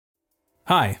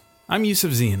Hi, I'm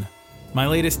Yusuf Zine. My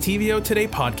latest TVO Today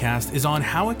podcast is on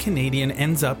how a Canadian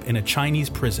ends up in a Chinese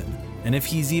prison and if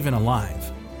he's even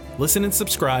alive. Listen and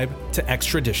subscribe to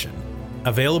Extradition.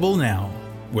 Available now,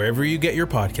 wherever you get your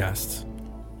podcasts.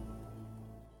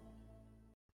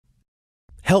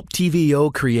 Help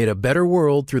TVO create a better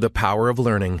world through the power of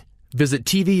learning. Visit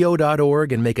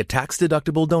TVO.org and make a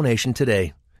tax-deductible donation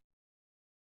today.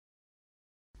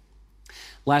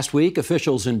 Last week,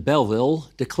 officials in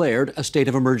Belleville declared a state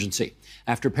of emergency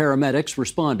after paramedics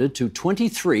responded to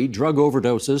 23 drug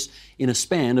overdoses in a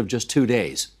span of just 2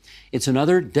 days. It's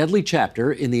another deadly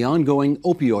chapter in the ongoing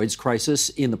opioids crisis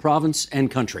in the province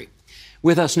and country.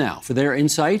 With us now for their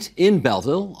insight in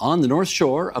Belleville on the North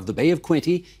Shore of the Bay of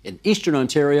Quinte in Eastern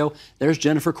Ontario, there's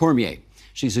Jennifer Cormier.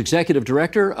 She's Executive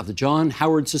Director of the John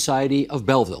Howard Society of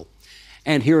Belleville.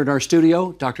 And here in our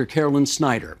studio, Dr. Carolyn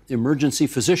Snyder, emergency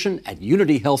physician at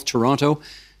Unity Health Toronto.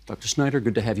 Dr. Snyder,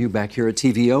 good to have you back here at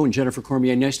TVO. And Jennifer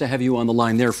Cormier, nice to have you on the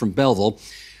line there from Belleville.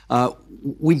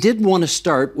 We did want to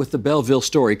start with the Belleville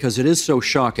story because it is so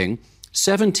shocking.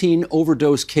 17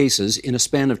 overdose cases in a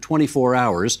span of 24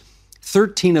 hours,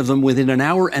 13 of them within an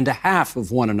hour and a half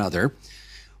of one another.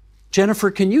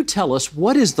 Jennifer, can you tell us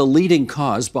what is the leading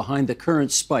cause behind the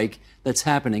current spike that's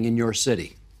happening in your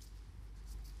city?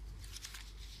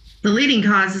 The leading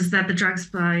cause is that the drug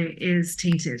supply is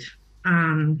tainted.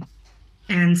 And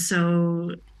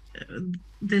so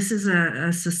this is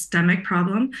a systemic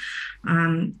problem.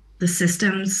 The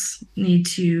systems need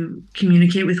to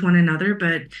communicate with one another,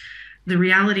 but the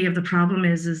reality of the problem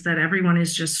is that everyone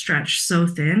is just stretched so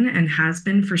thin and has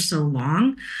been for so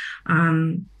long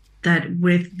that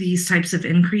with these types of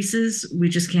increases, we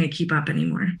just can't keep up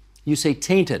anymore. You say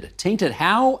tainted. Tainted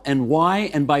how and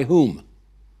why and by whom?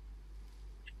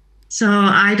 So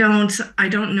I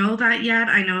don't know that yet.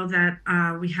 I know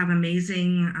that we have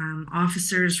amazing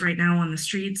officers right now on the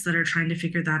streets that are trying to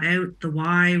figure that out, the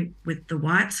why with the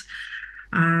what,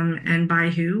 and by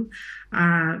who.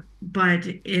 But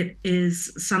it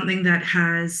is something that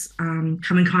has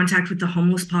come in contact with the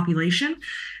homeless population.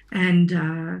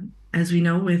 And as we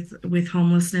know, with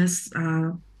homelessness,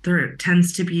 there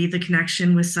tends to be the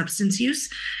connection with substance use.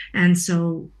 And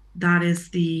so that is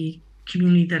the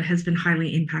community that has been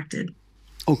highly impacted.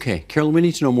 Okay, Carolyn, we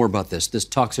need to know more about this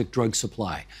toxic drug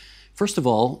supply. First of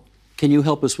all, can you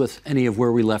help us with any of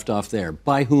where we left off there?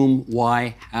 By whom,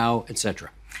 why, how, etc.?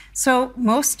 So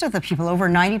most of the people, over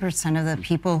 90% of the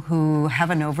people who have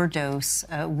an overdose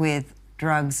with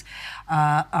drugs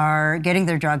are getting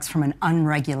their drugs from an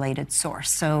unregulated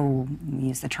source. So we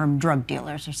use the term drug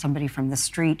dealers or somebody from the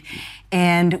street.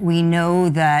 And we know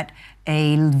that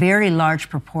a very large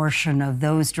proportion of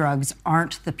those drugs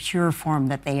aren't the pure form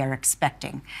that they are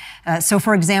expecting. So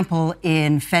for example,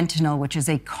 in fentanyl, which is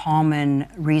a common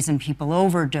reason people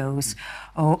overdose,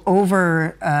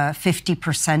 over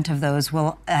 50% of those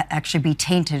will actually be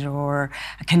tainted or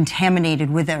contaminated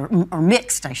with, or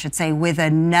mixed, I should say, with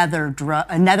another drug,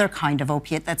 another kind of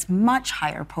opiate that's much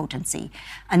higher potency.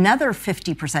 Another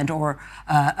 50%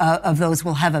 of those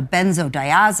will have a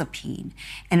benzodiazepine.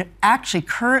 And actually,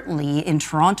 currently, in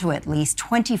Toronto at least,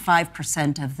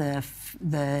 25% of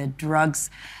the drugs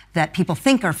that people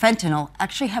think are fentanyl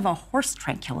actually have a horse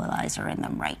tranquilizer in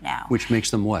them right now. Which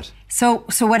makes them what? So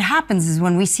what happens is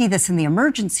when we see this in the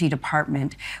emergency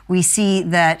department, we see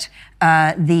that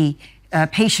the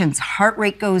patient's heart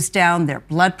rate goes down, their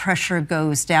blood pressure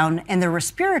goes down, and their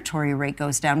respiratory rate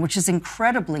goes down, which is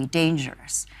incredibly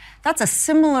dangerous. That's a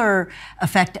similar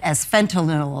effect as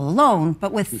fentanyl alone,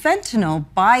 but with fentanyl,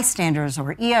 bystanders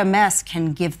or EMS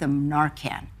can give them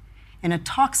Narcan. In a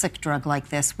toxic drug like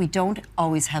this, we don't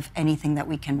always have anything that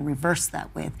we can reverse that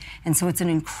with. And so it's an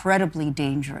incredibly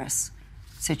dangerous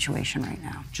situation right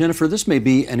now. Jennifer, this may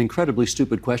be an incredibly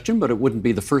stupid question, but it wouldn't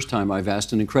be the first time I've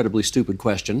asked an incredibly stupid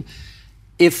question.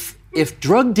 If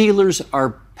drug dealers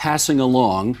are passing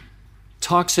along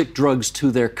toxic drugs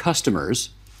to their customers,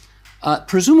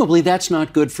 presumably that's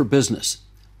not good for business.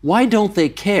 Why don't they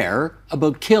care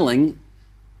about killing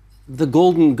the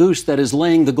golden goose that is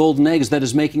laying the golden eggs that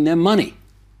is making them money?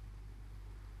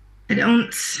 I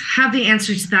don't have the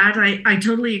answer to that. I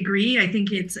totally agree. I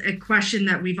think it's a question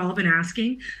that we've all been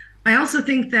asking. I also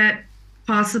think that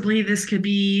possibly this could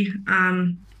be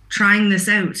trying this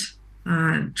out,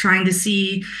 trying to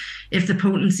see if the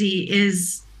potency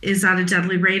is at a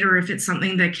deadly rate or if it's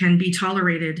something that can be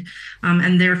tolerated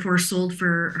and therefore sold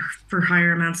for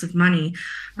higher amounts of money.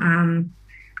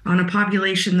 On a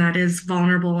population that is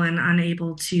vulnerable and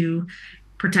unable to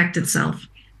protect itself.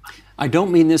 I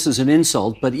don't mean this as an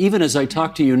insult, but even as I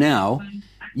talk to you now,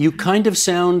 you kind of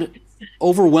sound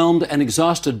overwhelmed and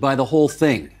exhausted by the whole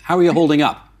thing. How are you holding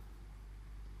up?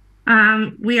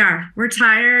 We're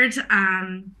tired.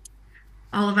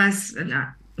 All of us,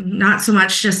 not so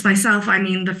much just myself. I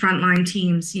mean, the frontline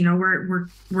teams,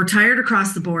 we're tired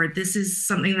across the board. This is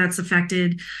something that's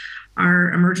affected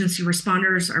our emergency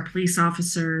responders, our police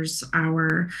officers,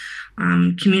 our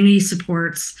community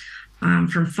supports,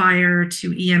 from fire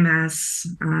to EMS,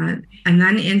 and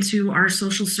then into our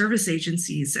social service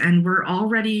agencies. And we're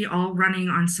already all running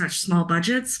on such small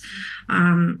budgets,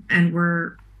 and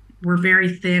we're very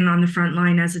thin on the front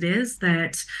line as it is,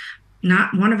 that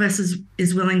not one of us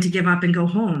is willing to give up and go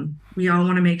home. We all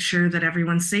want to make sure that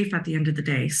everyone's safe at the end of the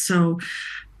day. So,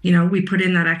 we put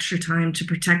in that extra time to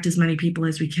protect as many people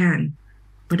as we can,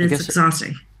 but it's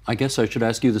exhausting. I guess I should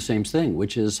ask you the same thing,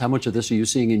 which is, how much of this are you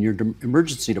seeing in your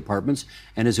emergency departments,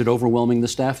 and is it overwhelming the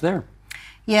staff there?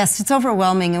 Yes, it's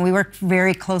overwhelming, and we work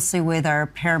very closely with our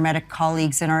paramedic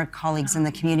colleagues and our colleagues in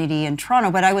the community in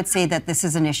Toronto, but I would say that this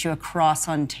is an issue across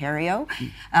Ontario,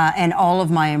 and all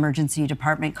of my emergency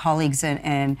department colleagues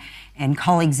and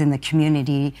colleagues in the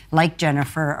community, like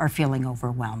Jennifer, are feeling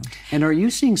overwhelmed. And are you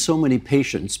seeing so many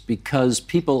patients because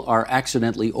people are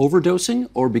accidentally overdosing,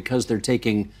 or because they're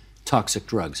taking toxic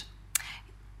drugs?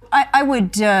 I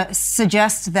would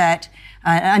suggest that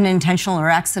unintentional or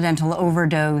accidental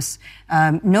overdose,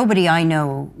 nobody I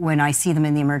know when I see them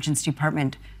in the emergency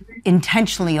department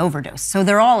intentionally overdose. So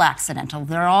they're all accidental,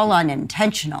 they're all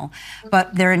unintentional,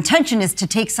 but their intention is to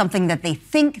take something that they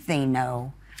think they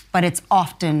know, but it's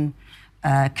often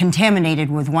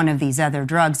contaminated with one of these other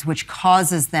drugs, which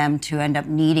causes them to end up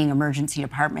needing emergency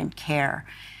department care.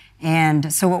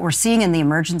 And so what we're seeing in the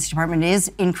emergency department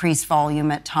is increased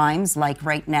volume at times, like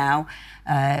right now,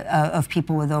 of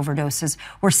people with overdoses.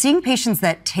 We're seeing patients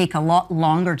that take a lot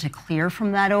longer to clear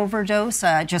from that overdose.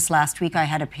 Just last week, I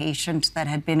had a patient that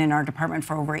had been in our department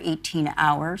for over 18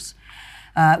 hours.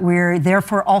 We're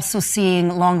therefore also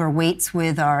seeing longer waits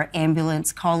with our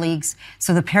ambulance colleagues.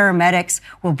 So the paramedics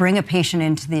will bring a patient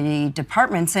into the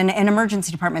departments, and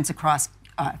emergency departments across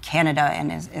Canada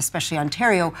and especially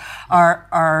Ontario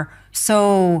are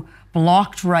so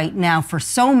blocked right now for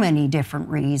so many different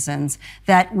reasons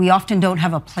that we often don't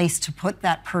have a place to put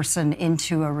that person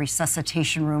into a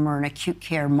resuscitation room or an acute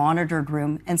care monitored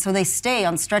room. And so they stay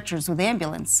on stretchers with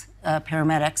ambulance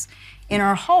paramedics in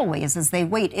our hallways as they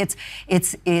wait. It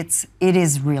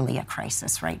is really a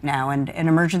crisis right now, and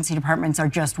emergency departments are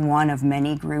just one of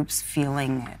many groups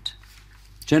feeling it.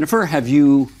 Jennifer, have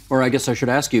you, or I guess I should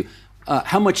ask you,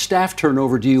 how much staff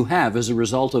turnover do you have as a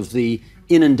result of the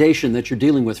inundation that you're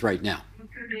dealing with right now?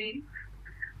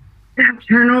 Staff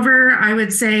turnover, I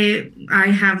would say I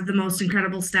have the most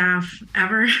incredible staff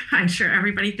ever. I'm sure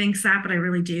everybody thinks that, but I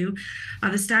really do.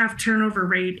 The staff turnover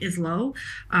rate is low,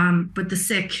 but the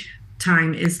sick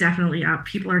time is definitely up.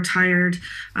 People are tired.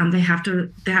 They have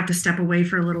to step away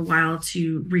for a little while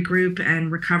to regroup and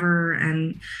recover,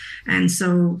 and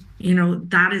so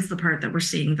that is the part that we're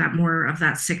seeing, that more of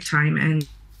that sick time. And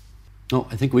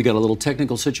I think we got a little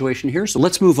technical situation here, so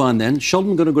let's move on then.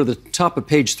 Sheldon, I'm going to go to the top of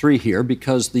page 3 here,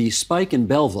 because the spike in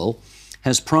Belleville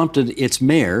has prompted its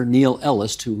mayor, Neil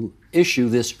Ellis, to issue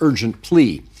this urgent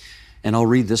plea. And I'll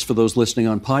read this for those listening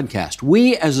on podcast.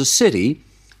 We as a city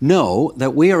know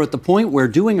that we are at the point where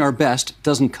doing our best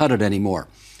doesn't cut it anymore.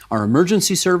 Our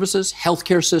emergency services,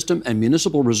 healthcare system, and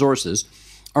municipal resources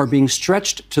are being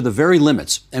stretched to the very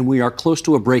limits, and we are close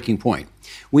to a breaking point.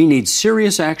 We need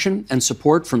serious action and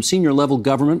support from senior level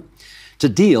government to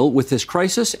deal with this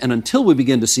crisis, and until we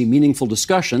begin to see meaningful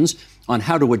discussions on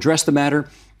how to address the matter,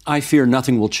 I fear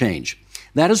nothing will change.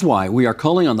 That is why we are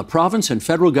calling on the province and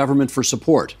federal government for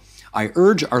support. I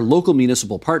urge our local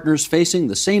municipal partners facing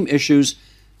the same issues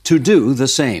to do the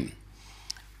same.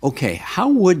 Okay, how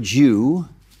would you,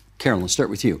 Carolyn, let's start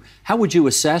with you. How would you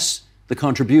assess the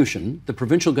contribution the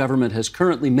provincial government has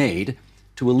currently made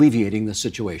to alleviating the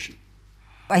situation?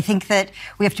 I think that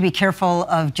we have to be careful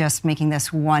of just making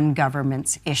this one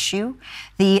government's issue.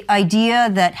 The idea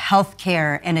that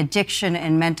healthcare and addiction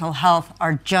and mental health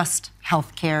are just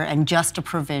healthcare and just a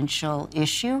provincial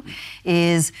issue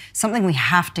is something we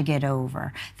have to get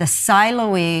over. The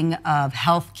siloing of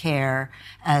healthcare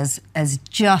as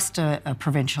just a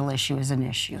provincial issue is an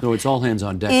issue. So it's all hands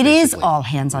on deck. It is all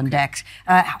hands on deck.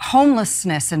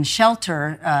 Homelessness and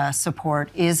shelter support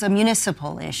is a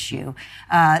municipal issue.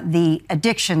 The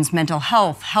addictions, mental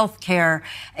health, healthcare,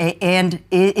 and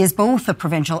is both a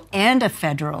provincial and a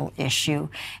federal issue.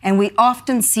 And we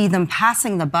often see them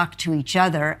passing the buck to each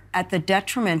other at the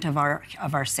detriment of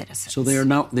our citizens. So they are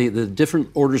not, the different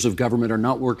orders of government are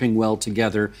not working well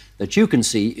together that you can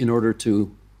see in order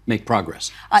to make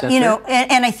progress.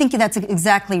 And I think that's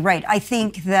exactly right. I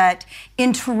think that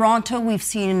in Toronto, we've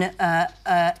seen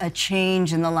a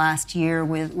change in the last year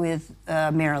with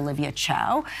Mayor Olivia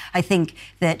Chow. I think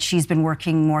that she's been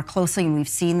working more closely, and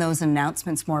we've seen those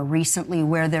announcements more recently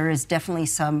where there is definitely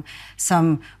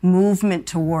some movement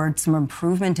towards some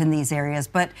improvement in these areas.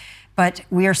 But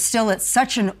we are still at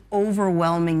such an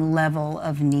overwhelming level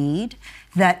of need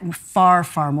that far,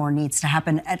 far more needs to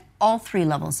happen at all three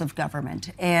levels of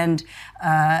government. And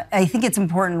I think it's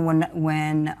important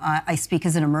when I speak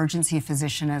as an emergency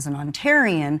physician, as an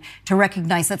Ontarian, to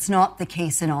recognize that's not the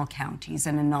case in all counties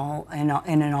and in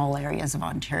all areas of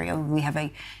Ontario. We have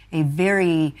a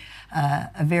very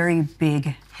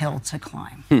big hill to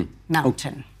climb,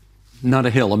 mountain. Not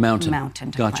a hill, a mountain.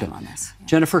 Mountain to climb on this. Yeah.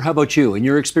 Jennifer, how about you? In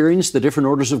your experience, the different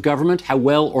orders of government, how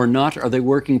well or not are they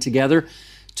working together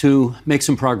to make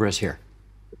some progress here?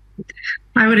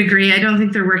 I would agree. I don't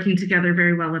think they're working together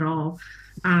very well at all.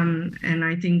 And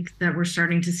I think that we're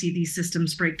starting to see these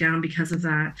systems break down because of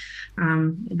that.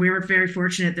 We were very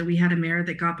fortunate that we had a mayor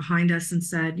that got behind us and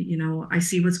said, I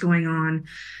see what's going on,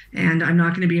 and I'm not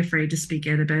going to be afraid to speak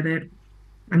out about it.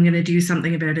 I'm going to do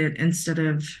something about it instead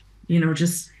of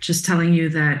just telling you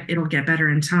that it'll get better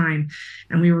in time.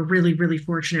 And we were really, really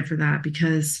fortunate for that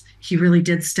because he really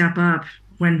did step up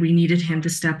when we needed him to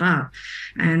step up.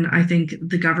 And I think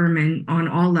the government on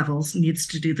all levels needs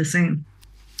to do the same.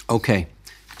 Okay.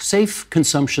 Safe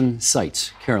consumption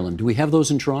sites. Carolyn, do we have those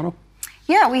in Toronto?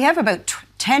 Yeah, we have about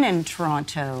 10 in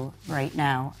Toronto right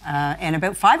now, and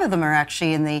about 5 of them are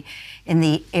actually in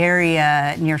the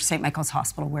area near St. Michael's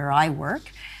Hospital where I work,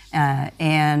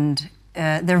 and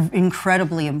they're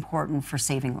incredibly important for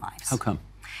saving lives. How come?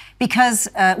 Because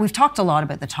we've talked a lot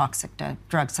about the toxic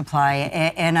drug supply,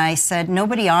 and I said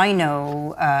nobody I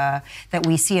know that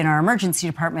we see in our emergency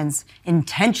departments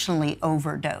intentionally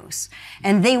overdose.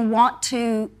 And they want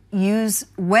to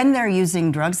when they're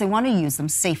using drugs, they want to use them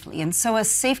safely. And so a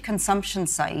safe consumption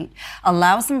site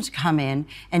allows them to come in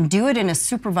and do it in a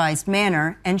supervised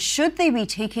manner. And should they be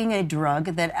taking a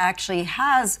drug that actually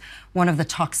has one of the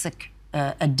toxic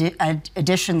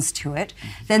additions to it,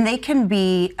 then they can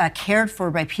be cared for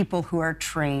by people who are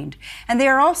trained. And they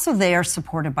are also there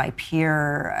supported by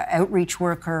peer outreach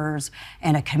workers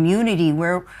and a community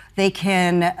where they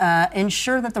can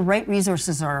ensure that the right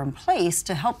resources are in place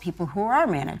to help people who are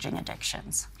managing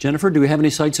addictions. Jennifer, do we have any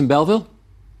sites in Belleville?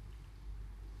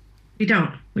 We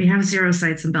don't. We have 0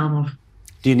 sites in Belleville.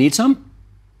 Do you need some?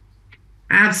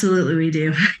 Absolutely, we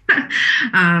do.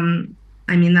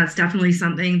 That's definitely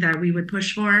something that we would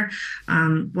push for.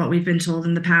 What we've been told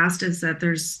in the past is that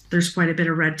there's quite a bit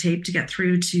of red tape to get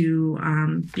through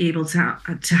to be able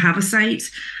to have a site.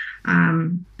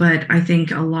 But I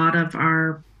think a lot of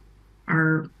our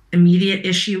immediate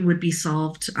issue would be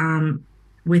solved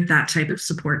with that type of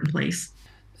support in place.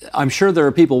 I'm sure there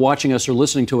are people watching us or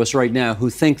listening to us right now who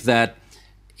think that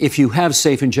if you have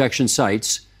safe injection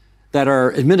sites that are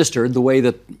administered the way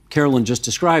that Carolyn just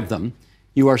described them,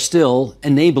 you are still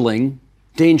enabling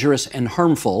dangerous and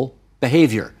harmful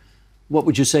behavior. What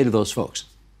would you say to those folks?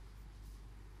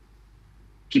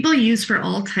 People use for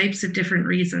all types of different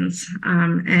reasons,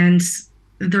 and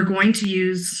they're going to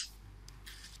use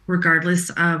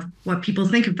regardless of what people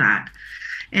think of that.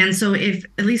 And so if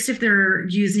they're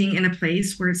using in a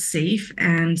place where it's safe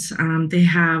and they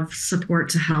have support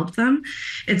to help them,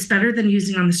 it's better than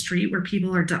using on the street where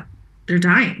people are they're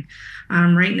dying.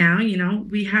 Right now,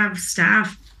 we have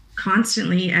staff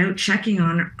constantly out checking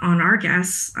on our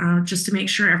guests just to make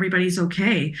sure everybody's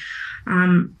okay.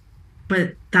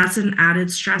 But that's an added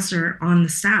stressor on the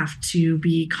staff to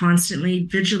be constantly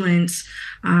vigilant,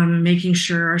 making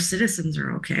sure our citizens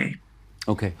are okay.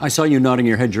 Okay. I saw you nodding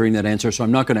your head during that answer, so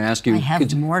I'm not going to ask you. I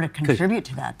have more to contribute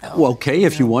to that, though. Well, okay,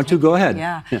 if you want to, go ahead.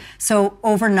 Yeah. So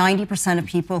over 90% of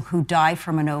people who die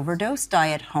from an overdose die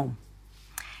at home.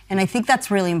 And I think that's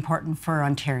really important for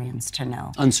Ontarians to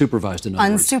know. Unsupervised, in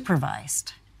other words.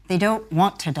 Unsupervised. They don't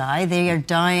want to die. They are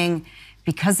dying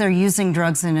because they're using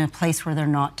drugs in a place where they're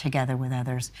not together with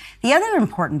others. The other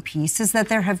important piece is that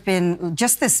there have been,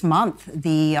 just this month,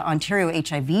 the Ontario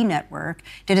HIV Network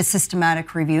did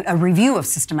a review of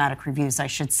systematic reviews, I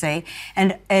should say,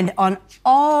 and on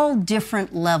all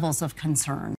different levels of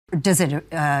concern. Does it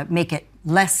make it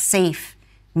less safe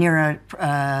near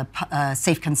a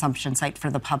safe consumption site for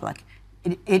the public?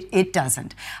 It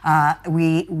doesn't.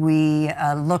 We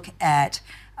look at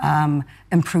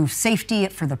improved safety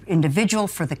for the individual,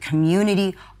 for the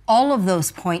community. all of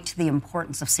those point to the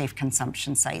importance of safe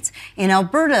consumption sites. In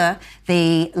Alberta,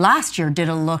 they last year did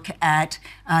a look at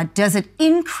does it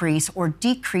increase or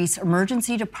decrease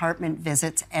emergency department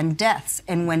visits and deaths?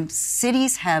 And when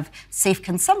cities have safe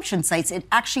consumption sites, it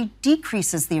actually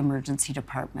decreases the emergency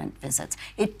department visits.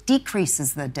 It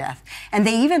decreases the death. And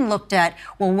they even looked at,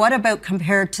 well, what about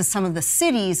compared to some of the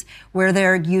cities where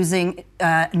they're using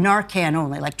Narcan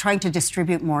only, like trying to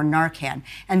distribute more Narcan.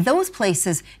 And those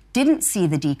places didn't see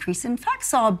the decrease, in fact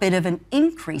saw a bit of an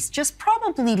increase, just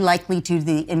probably likely due to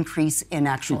the increase in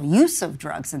actual use of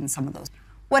drugs in some of those.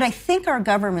 What I think our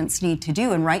governments need to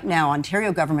do, and right now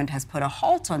Ontario government has put a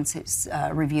halt on is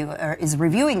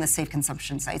reviewing the safe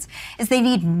consumption sites, is they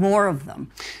need more of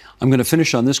them. I'm going to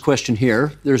finish on this question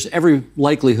here. There's every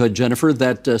likelihood, Jennifer,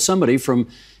 that somebody from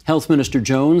Health Minister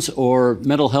Jones or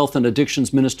Mental Health and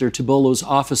Addictions Minister Tibolo's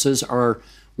offices are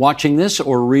watching this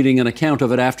or reading an account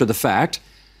of it after the fact.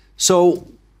 So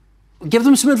give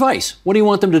them some advice. What do you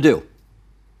want them to do?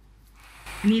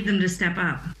 I need them to step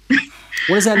up.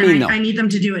 What does that mean, though? I need them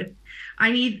to do it.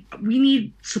 We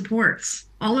need supports.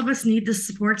 All of us need the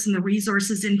supports and the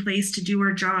resources in place to do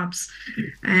our jobs.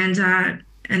 And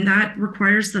that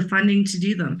requires the funding to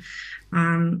do them.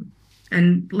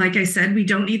 And like I said, we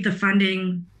don't need the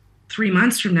funding 3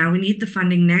 months from now. We need the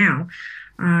funding now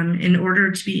in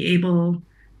order to be able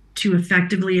to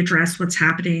effectively address what's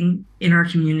happening in our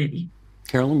community.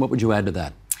 Carolyn, what would you add to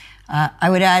that? I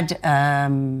would add,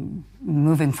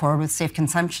 moving forward with safe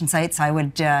consumption sites, I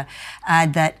would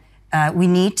add that we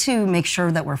need to make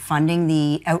sure that we're funding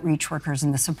the outreach workers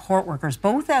and the support workers,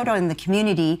 both out in the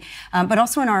community, but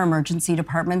also in our emergency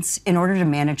departments, in order to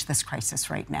manage this crisis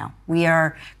right now. We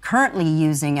are currently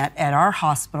using at our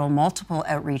hospital multiple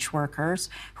outreach workers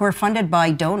who are funded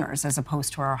by donors as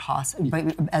opposed to our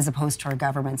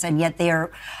governments, and yet they are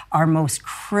our most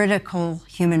critical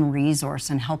human resource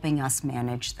in helping us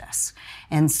manage this.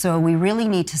 And so we really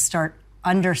need to start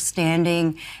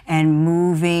understanding and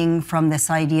moving from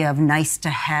this idea of nice to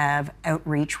have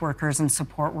outreach workers and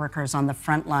support workers on the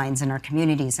front lines in our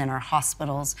communities, in our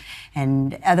hospitals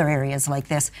and other areas like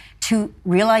this, to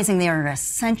realizing they are an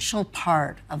essential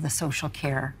part of the social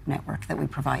care network that we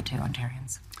provide to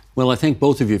Ontarians. Well, I thank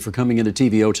both of you for coming into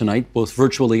TVO tonight, both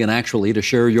virtually and actually, to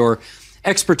share your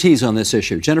expertise on this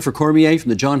issue. Jennifer Cormier from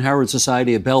the John Howard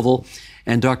Society of Belleville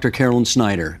and Dr. Carolyn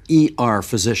Snyder, ER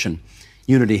physician,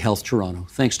 Unity Health Toronto.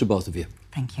 Thanks to both of you.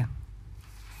 Thank you.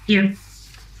 Thank you.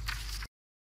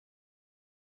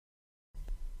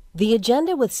 The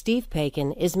Agenda with Steve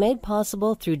Paikin is made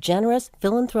possible through generous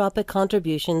philanthropic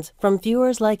contributions from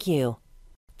viewers like you.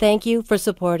 Thank you for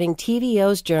supporting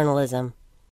TVO's journalism.